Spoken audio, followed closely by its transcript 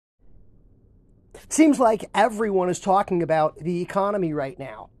It seems like everyone is talking about the economy right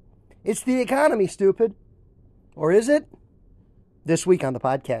now. It's the economy, stupid. Or is it? This week on the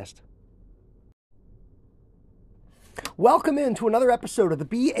podcast. Welcome into another episode of the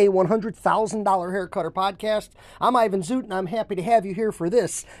Be a $100,000 Hair Cutter podcast. I'm Ivan Zoot, and I'm happy to have you here for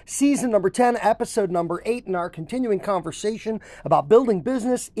this season number 10, episode number 8, in our continuing conversation about building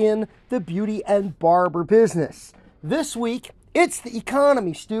business in the beauty and barber business. This week, it's the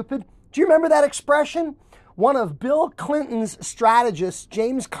economy, stupid. Do you remember that expression? One of Bill Clinton's strategists,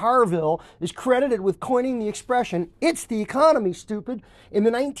 James Carville, is credited with coining the expression, "It's the economy, stupid," in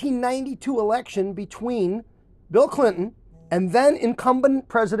the 1992 election between Bill Clinton and then incumbent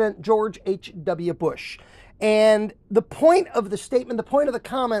President George H.W. Bush. And the point of the statement, the point of the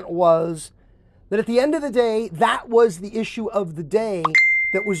comment was that at the end of the day, that was the issue of the day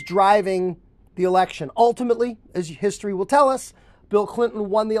that was driving the election. Ultimately, as history will tell us, Bill Clinton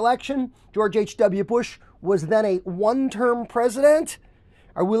won the election. George H.W. Bush was then a one-term president.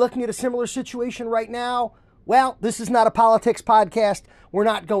 Are we looking at a similar situation right now? Well, this is not a politics podcast. We're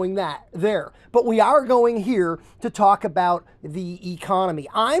not going there. But we are going here to talk about the economy.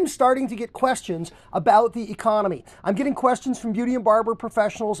 I'm starting to get questions about the economy. I'm getting questions from beauty and barber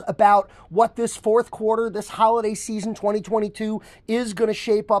professionals about what this fourth quarter, this holiday season 2022 is going to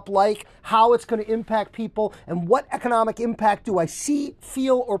shape up like, how it's going to impact people, and what economic impact do I see,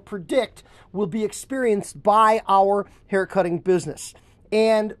 feel, or predict will be experienced by our haircutting business.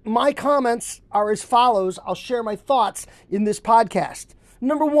 And my comments are as follows. I'll share my thoughts in this podcast.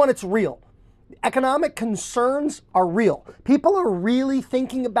 Number one, it's real. Economic concerns are real. People are really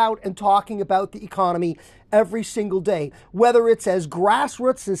thinking about and talking about the economy every single day, whether it's as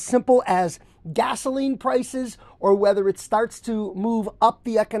grassroots, as simple as gasoline prices, or whether it starts to move up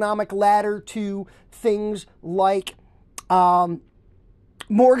the economic ladder to things like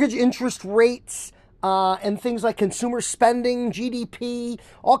mortgage interest rates, and things like consumer spending, GDP,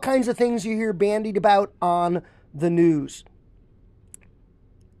 all kinds of things you hear bandied about on the news.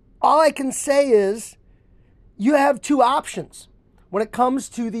 All I can say is you have two options when it comes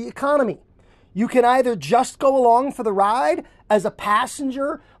to the economy. You can either just go along for the ride as a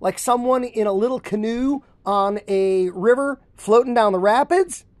passenger, like someone in a little canoe on a river floating down the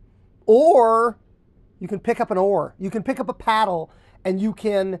rapids, or you can pick up an oar, you can pick up a paddle, and you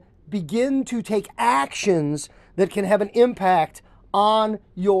can begin to take actions that can have an impact on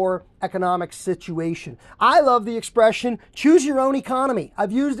your economic situation. I love the expression, choose your own economy.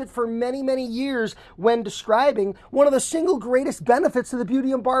 I've used it for many, many years when describing one of the single greatest benefits of the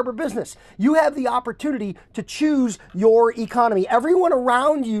beauty and barber business. You have the opportunity to choose your economy. Everyone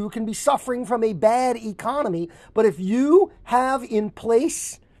around you can be suffering from a bad economy, but if you have in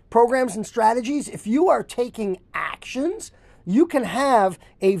place programs and strategies, if you are taking actions, you can have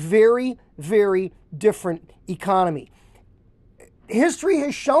a very, very different economy. History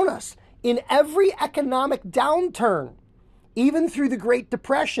has shown us in every economic downturn, even through the Great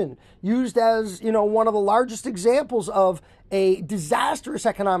Depression, used as, one of the largest examples of a disastrous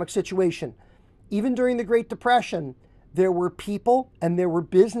economic situation. Even during the Great Depression, there were people and there were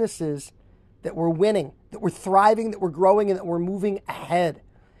businesses that were winning, that were thriving, that were growing, and that were moving ahead.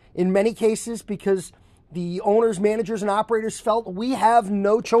 In many cases, because the owners, managers, and operators felt we have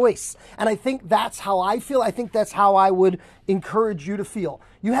no choice. And I think that's how I feel. I think that's how I would encourage you to feel.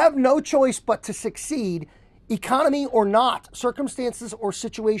 You have no choice but to succeed, economy or not, circumstances or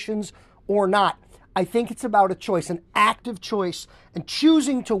situations or not. I think it's about a choice, an active choice, and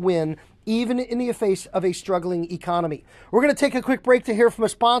choosing to win even in the face of a struggling economy. We're going to take a quick break to hear from a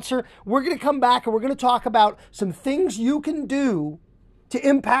sponsor. We're going to come back and we're going to talk about some things you can do to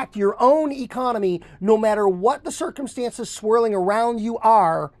impact your own economy, no matter what the circumstances swirling around you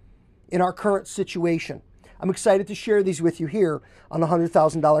are in our current situation. I'm excited to share these with you here on the $100,000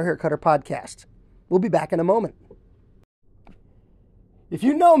 Haircutter podcast. We'll be back in a moment. If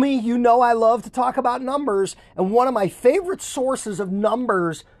you know me, you know I love to talk about numbers, and one of my favorite sources of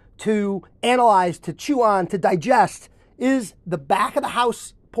numbers to analyze, to chew on, to digest is the back of the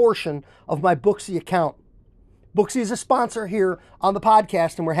house portion of my Booksy account. Booksy is a sponsor here on the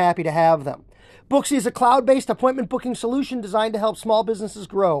podcast, and we're happy to have them. Booksy is a cloud-based appointment booking solution designed to help small businesses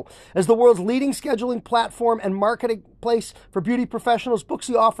grow. As the world's leading scheduling platform and marketplace for beauty professionals,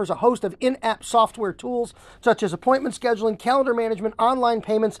 Booksy offers a host of in-app software tools such as appointment scheduling, calendar management, online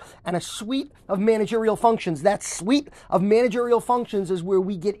payments, and a suite of managerial functions. That suite of managerial functions is where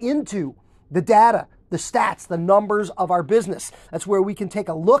we get into the data, the stats, the numbers of our business. That's where we can take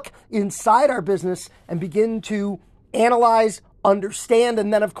a look inside our business and begin to analyze, understand,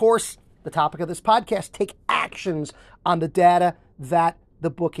 and then, of course, the topic of this podcast, take actions on the data that the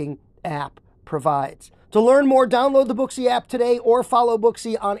booking app provides. To learn more, download the Booksy app today or follow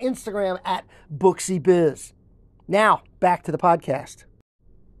Booksy on Instagram at BooksyBiz. Now, back to the podcast.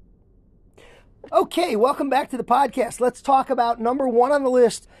 Okay, welcome back to the podcast. Let's talk about number one on the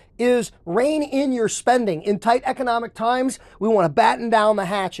list is rein in your spending. In tight economic times, we want to batten down the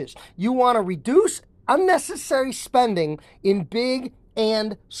hatches. You want to reduce unnecessary spending in big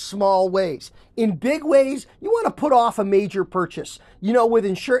and small ways. In big ways, you want to put off a major purchase. You know, with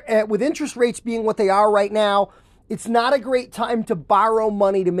interest rates being what they are right now, it's not a great time to borrow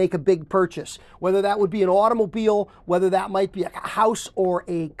money to make a big purchase, whether that would be an automobile, whether that might be a house or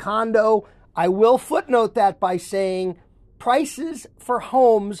a condo. I will footnote that by saying prices for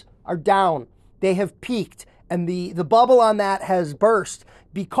homes are down. They have peaked, and the bubble on that has burst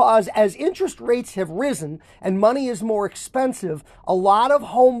because as interest rates have risen and money is more expensive, a lot of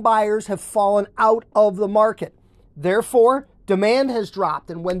home buyers have fallen out of the market. Therefore, demand has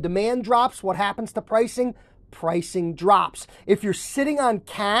dropped, and when demand drops, what happens to pricing? Pricing drops. If you're sitting on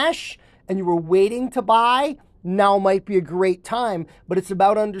cash and you were waiting to buy, now might be a great time, but it's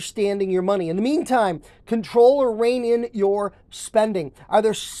about understanding your money. In the meantime, control or rein in your spending. Are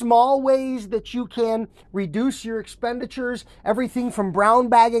there small ways that you can reduce your expenditures? Everything from brown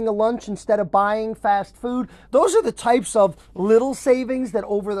bagging a lunch instead of buying fast food. Those are the types of little savings that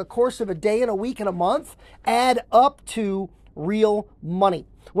over the course of a day and a week and a month add up to real money.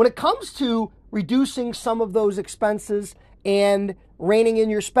 When it comes to reducing some of those expenses and reining in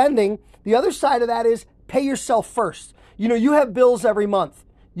your spending, the other side of that is pay yourself first. You know, you have bills every month.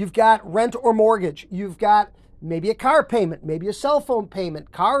 You've got rent or mortgage. You've got maybe a car payment, maybe a cell phone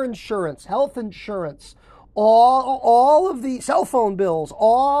payment, car insurance, health insurance, all of the cell phone bills,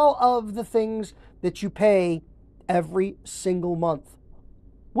 all of the things that you pay every single month.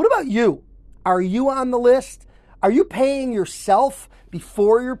 What about you? Are you on the list? Are you paying yourself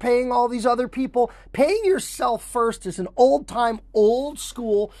before you're paying all these other people? Paying yourself first is an old-time,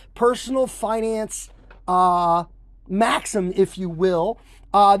 old-school personal finance maxim, if you will,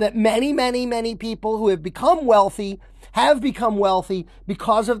 that many people who have become wealthy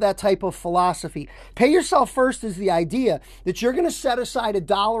because of that type of philosophy. Pay yourself first is the idea that you're going to set aside a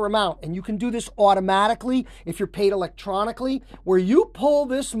dollar amount, and you can do this automatically if you're paid electronically, where you pull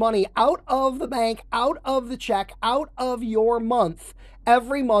this money out of the bank, out of the check, out of your month,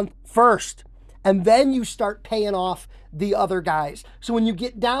 every month first. And then you start paying off the other guys. So when you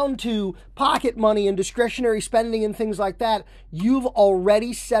get down to pocket money and discretionary spending and things like that, you've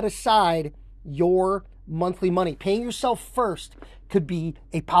already set aside your monthly money. Paying yourself first could be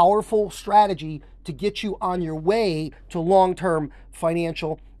a powerful strategy to get you on your way to long-term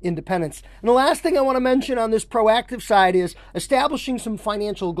financial independence. And the last thing I want to mention on this proactive side is establishing some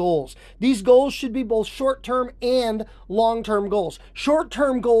financial goals. These goals should be both short-term and long-term goals.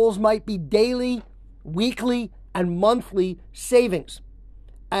 Short-term goals might be daily, weekly, and monthly savings.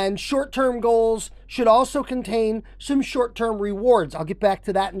 And short-term goals should also contain some short-term rewards. I'll get back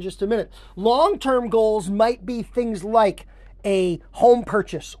to that in just a minute. Long-term goals might be things like a home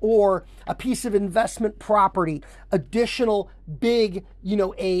purchase or a piece of investment property, additional big,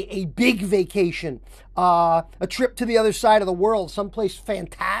 a big vacation, a trip to the other side of the world, someplace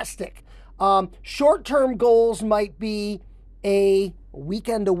fantastic. Short-term goals might be a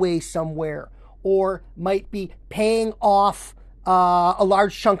weekend away somewhere, or might be paying off a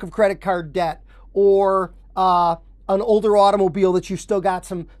large chunk of credit card debt, or an older automobile that you've still got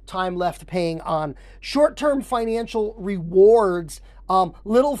some time left paying on. Short-term financial rewards,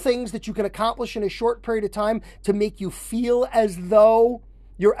 little things that you can accomplish in a short period of time to make you feel as though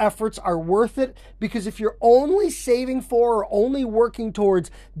your efforts are worth it. Because if you're only saving for or only working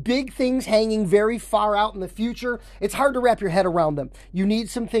towards big things hanging very far out in the future, it's hard to wrap your head around them. You need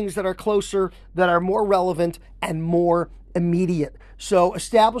some things that are closer, that are more relevant and more immediate. So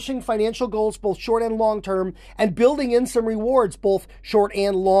establishing financial goals, both short and long term, and building in some rewards, both short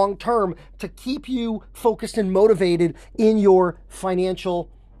and long term, to keep you focused and motivated in your financial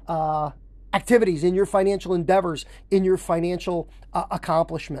activities, in your financial endeavors, in your financial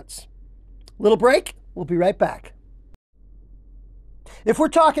accomplishments. Little break. We'll be right back. If we're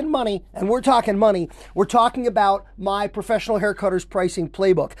talking money, and we're talking money, we're talking about my Professional Haircutters Pricing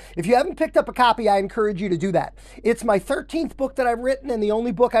Playbook. If you haven't picked up a copy, I encourage you to do that. It's my 13th book that I've written and the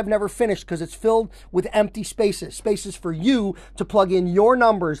only book I've never finished because it's filled with empty spaces for you to plug in your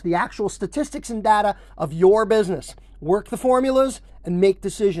numbers, the actual statistics and data of your business. Work the formulas and make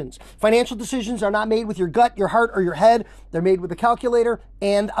decisions. Financial decisions are not made with your gut, your heart, or your head. They're made with a calculator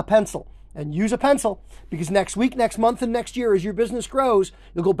and a pencil. And use a pencil, because next week, next month, and next year, as your business grows,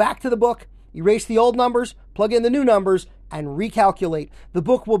 you'll go back to the book, erase the old numbers, plug in the new numbers, and recalculate. The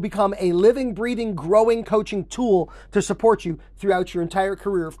book will become a living, breathing, growing coaching tool to support you throughout your entire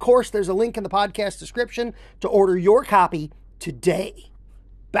career. Of course, there's a link in the podcast description to order your copy today.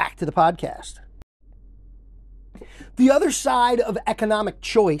 Back to the podcast. The other side of economic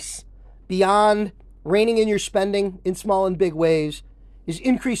choice, beyond reining in your spending in small and big ways, is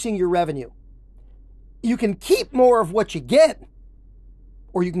increasing your revenue. You can keep more of what you get,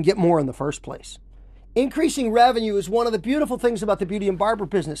 or you can get more in the first place. Increasing revenue is one of the beautiful things about the beauty and barber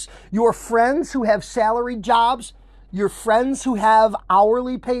business. Your friends who have salaried jobs, your friends who have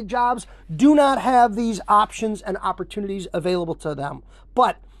hourly paid jobs, do not have these options and opportunities available to them.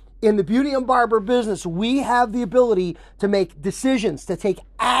 But in the beauty and barber business, we have the ability to make decisions, to take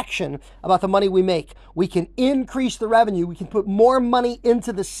action about the money we make. We can increase the revenue. We can put more money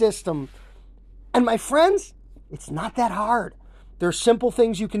into the system. And my friends, it's not that hard. There are simple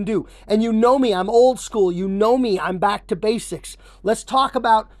things you can do. And you know me, I'm old school. You know me, I'm back to basics. Let's talk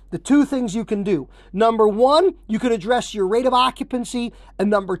about the two things you can do. Number one, you can address your rate of occupancy. And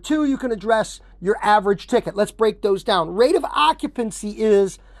number two, you can address your average ticket. Let's break those down. Rate of occupancy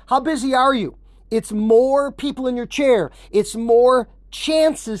is, how busy are you? It's more people in your chair. It's more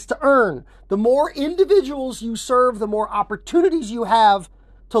chances to earn. The more individuals you serve, the more opportunities you have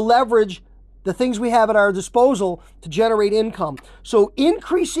to leverage the things we have at our disposal to generate income. So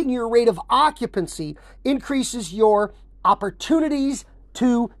increasing your rate of occupancy increases your opportunities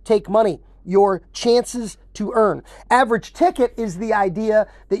to take money, your chances to earn. Average ticket is the idea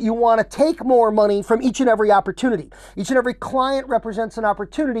that you want to take more money from each and every opportunity. Each and every client represents an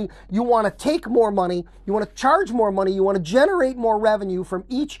opportunity. You want to take more money. You want to charge more money. You want to generate more revenue from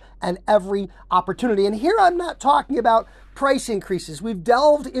each and every opportunity. And here I'm not talking about price increases. We've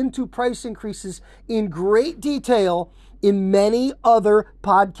delved into price increases in great detail in many other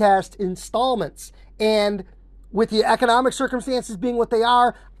podcast installments. And with the economic circumstances being what they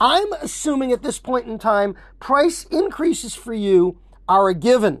are, I'm assuming at this point in time, price increases for you are a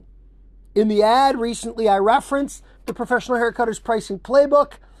given. In the ad recently, I referenced the Professional Haircutter's Pricing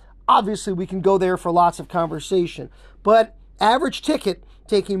Playbook. Obviously, we can go there for lots of conversation. But average ticket,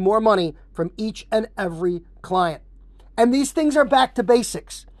 taking more money from each and every client. And these things are back to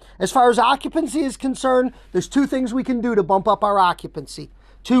basics. As far as occupancy is concerned, there's two things we can do to bump up our occupancy.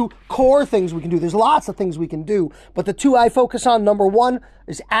 Two core things we can do. There's lots of things we can do, but the two I focus on, number one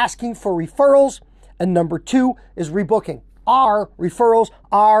is asking for referrals, and number two is rebooking. Referrals,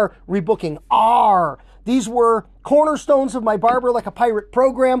 rebooking, These were cornerstones of my Barber Like a Pirate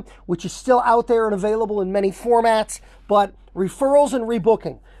program, which is still out there and available in many formats, but referrals and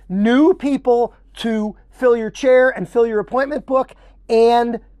rebooking. New people to fill your chair and fill your appointment book,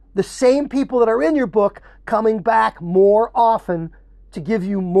 and the same people that are in your book coming back more often to give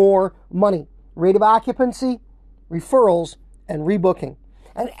you more money. Rate of occupancy, referrals, and rebooking.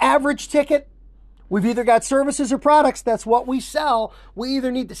 An average ticket, we've either got services or products. That's what we sell. We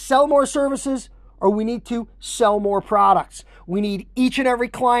either need to sell more services or we need to sell more products. We need each and every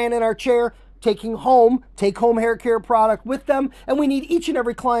client in our chair take home hair care product with them, and we need each and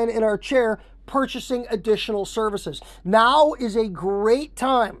every client in our chair purchasing additional services. Now is a great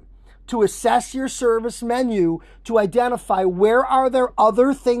time to assess your service menu to identify where are there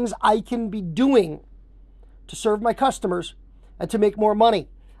other things I can be doing to serve my customers and to make more money.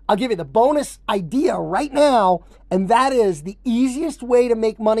 I'll give you the bonus idea right now, and that is the easiest way to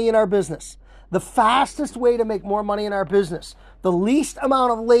make money in our business, the fastest way to make more money in our business, the least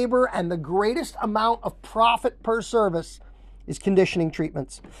amount of labor and the greatest amount of profit per service is conditioning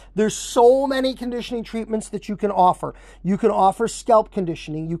treatments. There's so many conditioning treatments that you can offer. You can offer scalp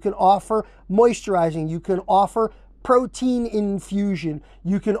conditioning. You can offer moisturizing. You can offer protein infusion.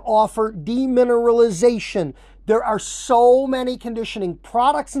 You can offer demineralization. There are so many conditioning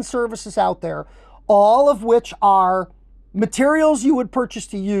products and services out there, all of which are materials you would purchase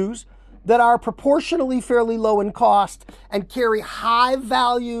to use that are proportionally fairly low in cost and carry high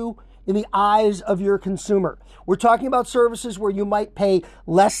value in the eyes of your consumer. We're talking about services where you might pay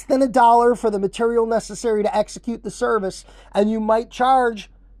less than $1 for the material necessary to execute the service, and you might charge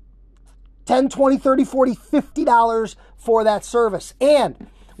 $10, $20, $30, $40, $50 for that service. And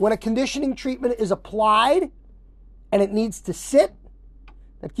when a conditioning treatment is applied and it needs to sit,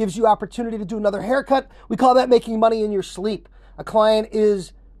 that gives you opportunity to do another haircut. We call that making money in your sleep. A client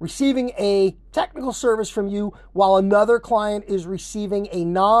is receiving a technical service from you while another client is receiving a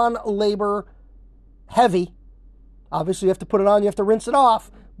non-labor heavy. Obviously, you have to put it on, you have to rinse it off,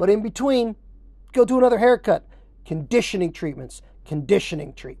 but in between, go do another haircut. Conditioning treatments.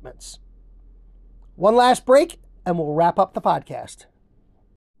 One last break, and we'll wrap up the podcast.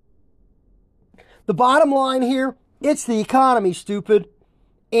 The bottom line here, It's the economy, stupid.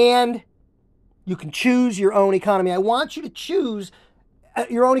 And you can choose your own economy. I want you to choose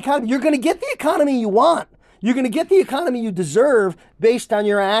your own economy. You're going to get the economy you want. You're going to get the economy you deserve based on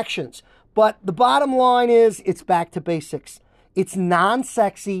your actions. But the bottom line is it's back to basics. It's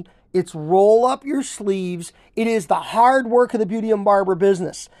non-sexy. It's roll up your sleeves. It is the hard work of the beauty and barber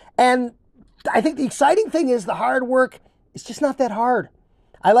business. And I think the exciting thing is the hard work is just not that hard.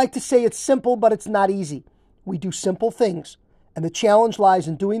 I like to say it's simple, but it's not easy. We do simple things. And the challenge lies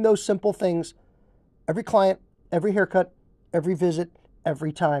in doing those simple things every client, every haircut, every visit,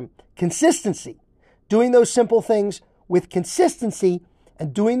 every time. Consistency. Doing those simple things with consistency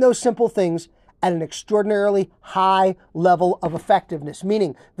and doing those simple things at an extraordinarily high level of effectiveness,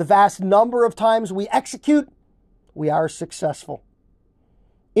 meaning the vast number of times we execute, we are successful.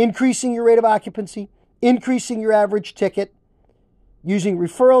 Increasing your rate of occupancy, increasing your average ticket, using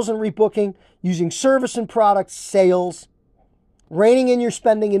referrals and rebooking, using service and product sales, reining in your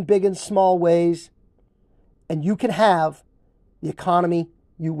spending in big and small ways, and you can have the economy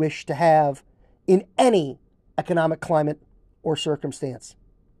you wish to have in any economic climate or circumstance.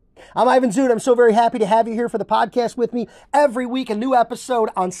 I'm Ivan Zoot. I'm so very happy to have you here for the podcast with me. Every week, a new episode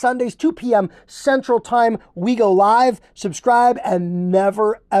on Sundays, 2 p.m. Central Time. We go live. Subscribe and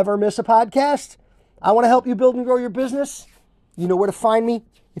never, ever miss a podcast. I want to help you build and grow your business. You know where to find me.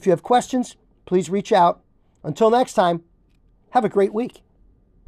 If you have questions, please reach out. Until next time, have a great week.